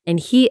forever. And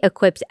he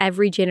equips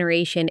every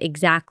generation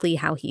exactly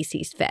how he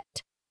sees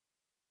fit.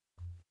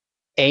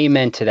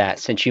 Amen to that.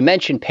 Since you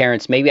mentioned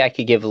parents, maybe I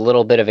could give a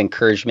little bit of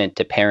encouragement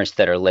to parents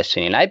that are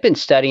listening. I've been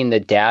studying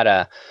the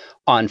data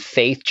on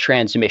faith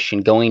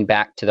transmission going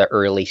back to the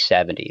early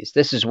 70s.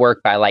 This is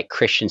work by like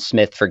Christian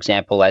Smith, for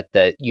example, at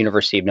the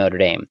University of Notre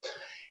Dame.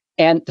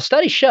 And the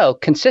studies show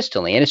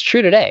consistently, and it's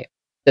true today,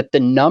 that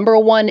the number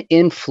one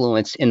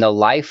influence in the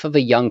life of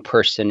a young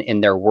person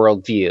in their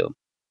worldview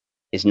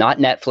is not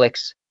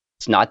Netflix,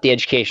 it's not the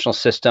educational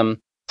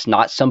system, it's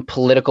not some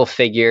political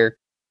figure,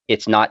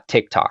 it's not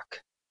TikTok.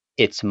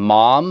 It's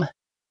mom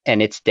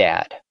and it's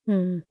dad.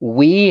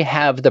 We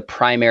have the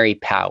primary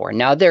power.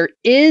 Now, there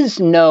is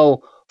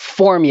no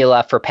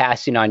formula for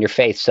passing on your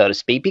faith, so to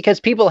speak, because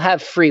people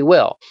have free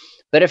will.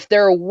 But if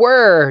there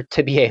were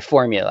to be a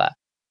formula,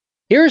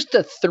 here's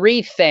the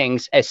three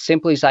things, as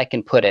simply as I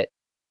can put it,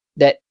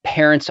 that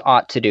parents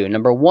ought to do.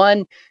 Number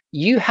one,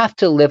 you have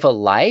to live a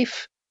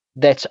life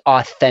that's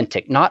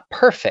authentic, not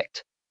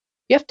perfect.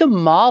 You have to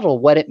model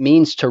what it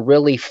means to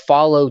really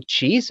follow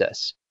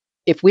Jesus.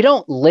 If we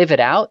don't live it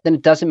out, then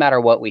it doesn't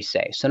matter what we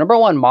say. So number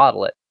one,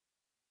 model it.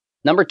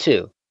 Number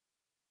two,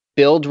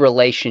 build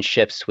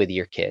relationships with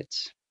your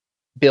kids.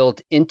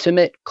 Build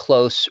intimate,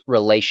 close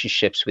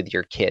relationships with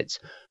your kids.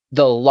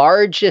 The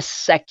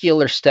largest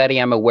secular study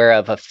I'm aware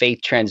of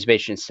faith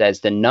transmission says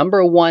the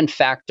number one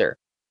factor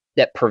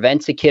that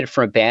prevents a kid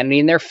from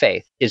abandoning their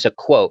faith is a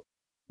quote,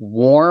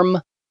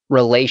 warm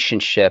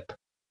relationship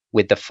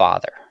with the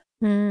father.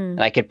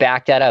 And I could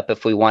back that up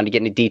if we wanted to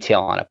get into detail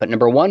on it. But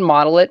number one,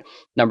 model it.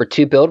 Number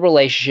two, build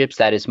relationships.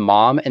 That is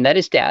mom and that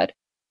is dad.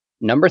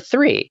 Number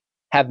three,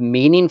 have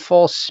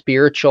meaningful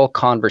spiritual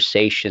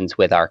conversations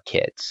with our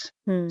kids.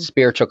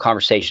 Spiritual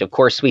conversation. Of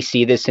course, we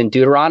see this in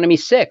Deuteronomy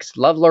 6.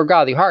 Love Lord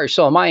God, your heart, your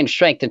soul, mind, and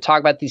strength, and talk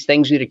about these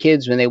things with your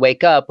kids when they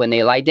wake up, when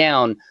they lie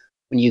down,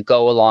 when you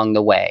go along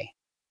the way.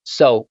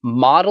 So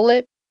model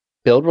it,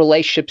 build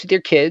relationships with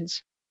your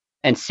kids,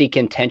 and seek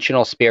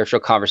intentional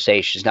spiritual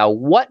conversations. Now,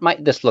 what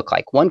might this look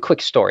like? One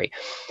quick story.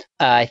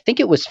 I think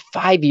it was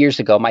 5 years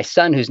ago, my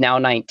son, who's now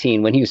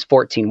 19, when he was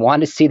 14,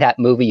 wanted to see that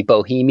movie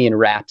Bohemian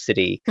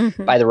Rhapsody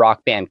by the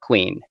rock band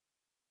Queen.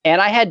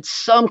 And I had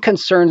some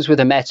concerns with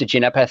the message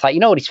in it, but I thought, you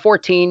know what, he's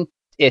 14,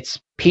 it's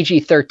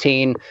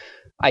PG-13.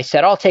 I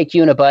said, I'll take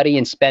you and a buddy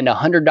and spend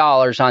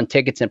 $100 on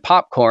tickets and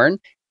popcorn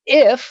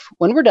if,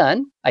 when we're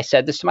done, I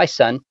said this to my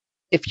son,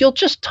 if you'll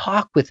just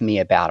talk with me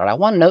about it. I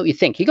want to know what you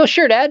think. He goes,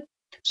 sure, Dad.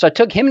 So I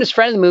took him and his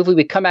friend to the movie.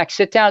 We come back,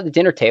 sit down at the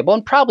dinner table,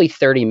 and probably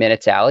 30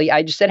 minutes, Allie,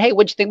 I just said, hey,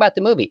 what'd you think about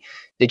the movie?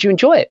 Did you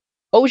enjoy it?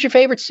 What was your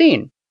favorite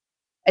scene?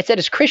 I said,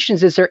 as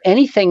Christians, is there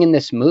anything in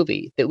this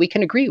movie that we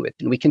can agree with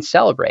and we can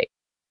celebrate?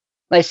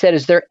 And I said,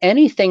 is there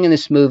anything in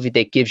this movie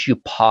that gives you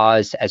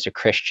pause as a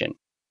Christian?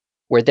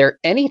 Were there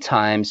any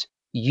times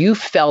you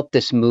felt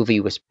this movie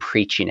was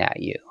preaching at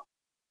you?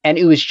 And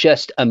it was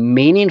just a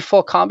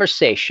meaningful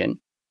conversation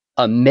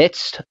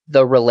amidst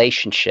the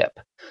relationship.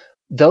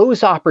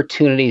 Those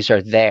opportunities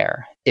are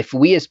there if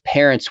we as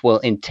parents will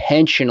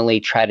intentionally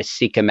try to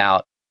seek them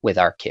out with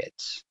our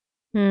kids.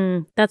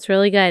 That's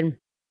really good.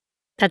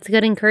 That's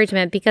good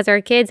encouragement because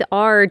our kids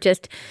are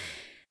just,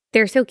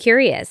 they're so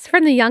curious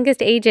from the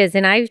youngest ages.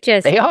 And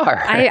They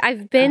are.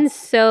 I've been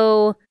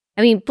so,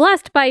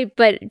 blessed by,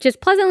 but just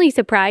pleasantly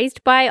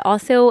surprised by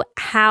also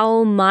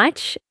how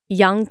much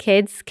young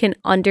kids can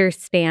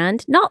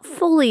understand, not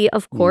fully,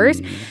 of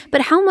course,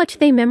 but how much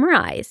they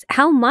memorize,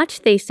 how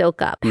much they soak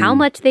up, how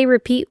much they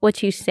repeat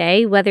what you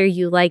say, whether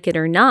you like it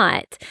or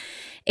not.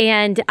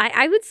 And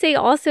I would say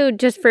also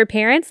just for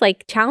parents,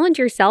 like challenge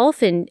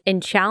yourself and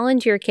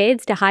challenge your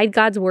kids to hide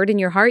God's word in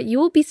your heart. You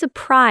will be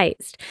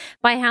surprised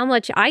by how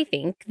much I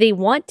think they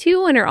want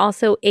to and are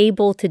also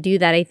able to do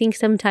that. I think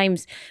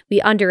sometimes we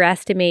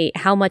underestimate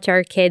how much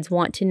our kids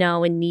want to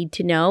know and need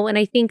to know. And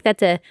I think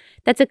that's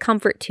a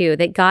comfort too,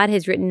 that God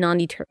has written on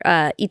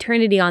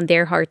eternity on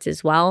their hearts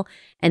as well.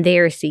 And they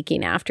are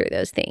seeking after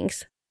those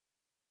things.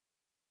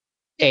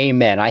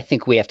 Amen. I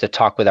think we have to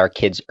talk with our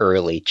kids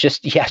early.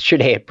 Just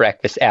yesterday at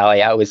breakfast,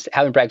 Allie, I was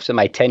having breakfast with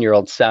my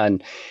 10-year-old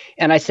son,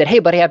 and I said, hey,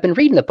 buddy, I've been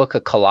reading the book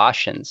of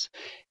Colossians,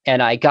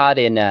 and I got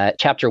in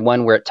chapter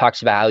 1 where it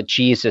talks about how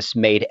Jesus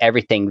made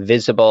everything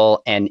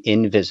visible and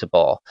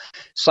invisible.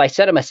 So I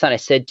said to my son, I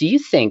said, do you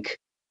think,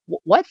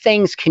 what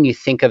things can you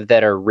think of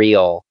that are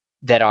real,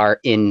 that are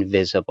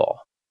invisible?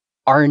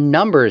 Are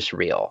numbers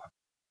real?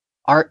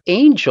 Are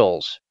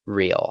angels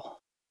real?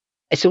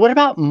 I said, what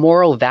about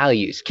moral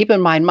values? Keep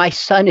in mind, my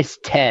son is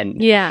 10.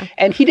 Yeah.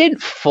 And he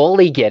didn't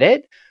fully get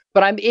it,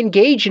 but I'm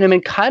engaging him in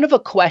kind of a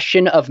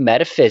question of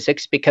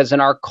metaphysics because in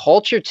our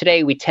culture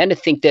today, we tend to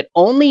think that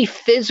only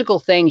physical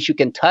things you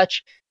can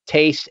touch,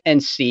 taste,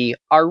 and see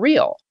are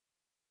real.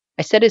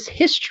 I said, is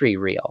history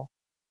real?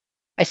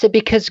 I said,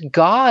 because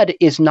God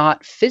is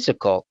not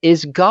physical.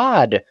 Is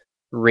God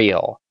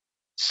real?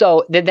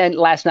 So then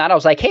last night I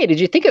was like, hey, did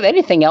you think of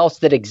anything else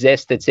that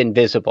exists that's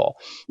invisible?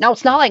 Now,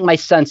 it's not like my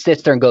son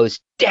sits there and goes,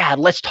 Dad,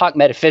 let's talk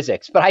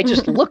metaphysics. But I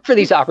just look for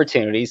these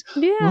opportunities.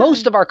 Yeah.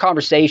 Most of our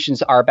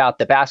conversations are about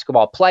the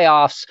basketball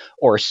playoffs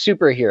or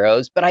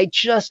superheroes, but I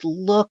just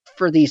look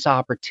for these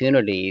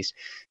opportunities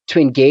to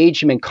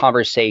engage him in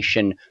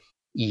conversation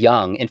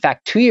young. In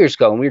fact, 2 years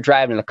ago when we were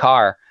driving in the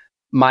car,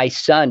 my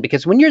son,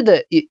 because when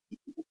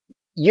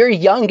your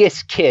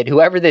youngest kid,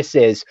 whoever this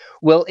is,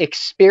 will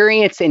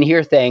experience and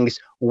hear things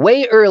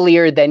way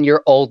earlier than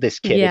your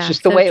oldest kid. It's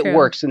just the way it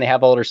works when they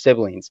have older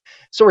siblings.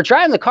 So we're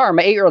driving the car.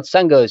 My 8-year-old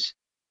son goes,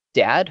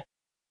 Dad,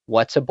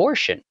 what's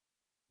abortion?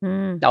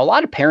 Now, a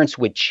lot of parents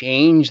would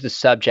change the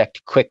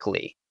subject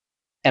quickly.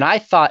 And I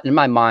thought in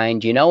my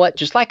mind, you know what?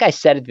 Just like I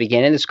said at the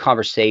beginning of this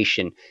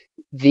conversation,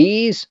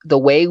 the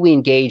way we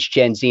engage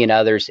Gen Z and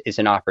others is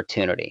an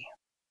opportunity.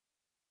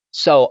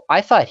 So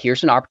I thought,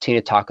 here's an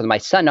opportunity to talk with my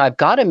son. Now, I've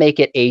got to make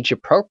it age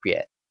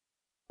appropriate.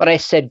 But I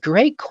said,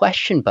 great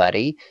question,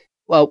 buddy.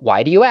 Well,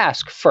 why do you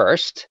ask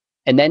first?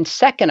 And then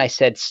second, I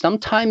said,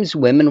 sometimes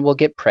women will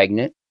get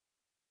pregnant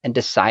and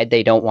decide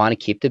they don't want to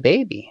keep the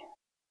baby.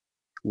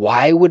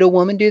 Why would a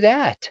woman do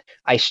that?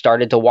 I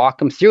started to walk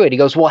him through it. He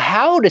goes, well,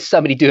 how does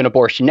somebody do an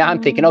abortion? Now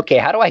I'm thinking, okay,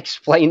 how do I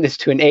explain this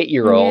to an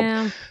 8-year-old?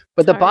 Yeah,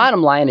 but the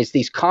bottom line is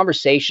these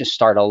conversations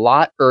start a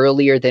lot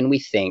earlier than we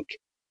think.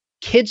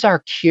 Kids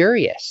are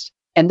curious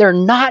and they're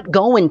not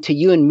going to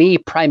you and me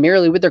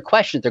primarily with their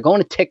questions. They're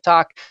going to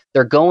TikTok.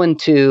 They're going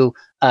to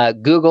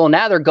Google.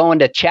 Now they're going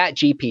to Chat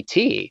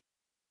GPT.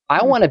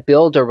 I want to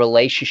build a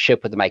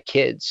relationship with my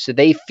kids so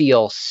they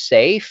feel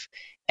safe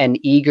and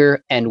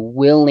eager and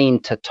willing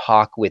to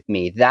talk with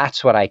me.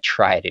 That's what I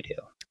try to do.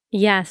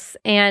 Yes.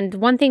 And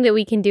one thing that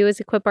we can do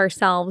is equip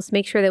ourselves,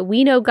 make sure that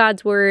we know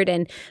God's word,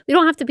 and we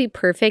don't have to be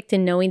perfect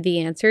in knowing the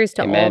answers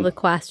to all the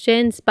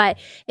questions, but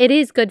it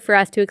is good for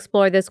us to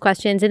explore those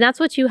questions. And that's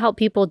what you help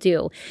people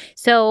do.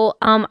 So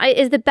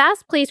is the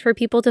best place for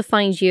people to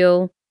find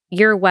you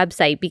your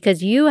website,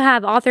 because you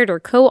have authored or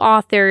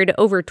co-authored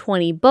over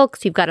 20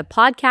 books. You've got a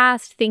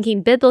podcast,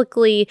 Thinking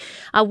Biblically.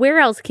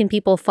 Where else can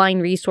people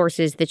find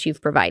resources that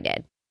you've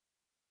provided?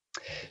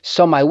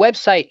 So my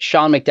website,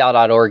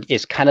 SeanMcDowell.org,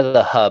 is kind of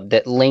the hub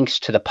that links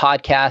to the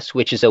podcast,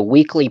 which is a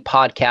weekly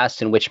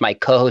podcast in which my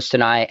co-host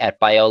and I at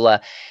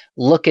Biola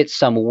look at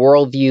some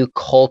worldview,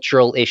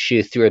 cultural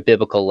issue through a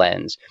biblical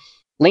lens.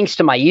 Links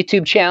to my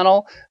YouTube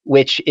channel,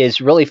 which is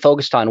really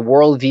focused on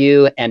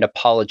worldview and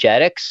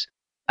apologetics.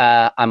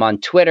 I'm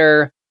on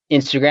Twitter,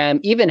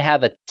 Instagram, even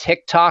have a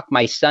TikTok.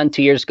 My son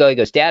 2 years ago, he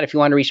goes, "Dad, if you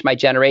want to reach my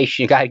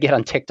generation, you got to get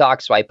on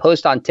TikTok." So I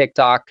post on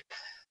TikTok.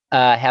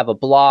 Have a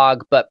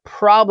blog, but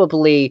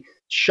probably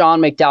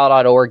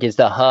SeanMcDowell.org is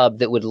the hub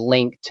that would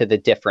link to the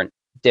different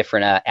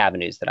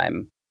avenues that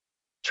I'm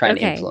trying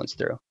to influence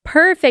through.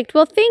 Perfect.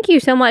 Well, thank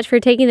you so much for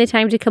taking the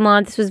time to come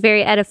on. This was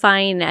very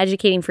edifying and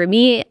educating for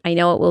me. I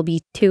know it will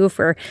be too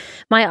for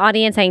my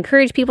audience. I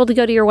encourage people to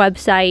go to your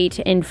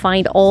website and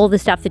find all the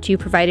stuff that you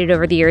provided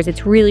over the years.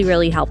 It's really,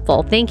 really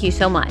helpful. Thank you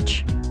so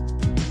much.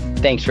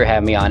 Thanks for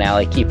having me on,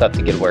 Allie. Keep up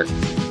the good work.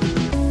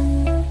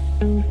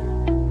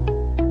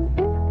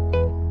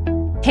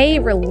 Hey,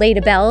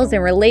 Relatabelles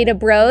and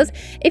Relatabros,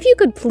 if you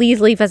could please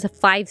leave us a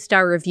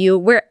 5-star review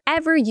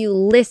wherever you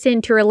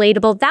listen to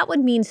Relatable, that would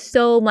mean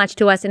so much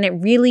to us, and it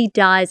really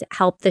does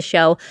help the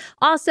show.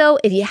 Also,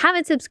 if you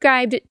haven't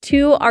subscribed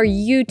to our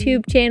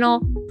YouTube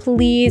channel,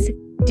 please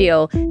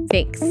do.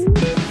 Thanks.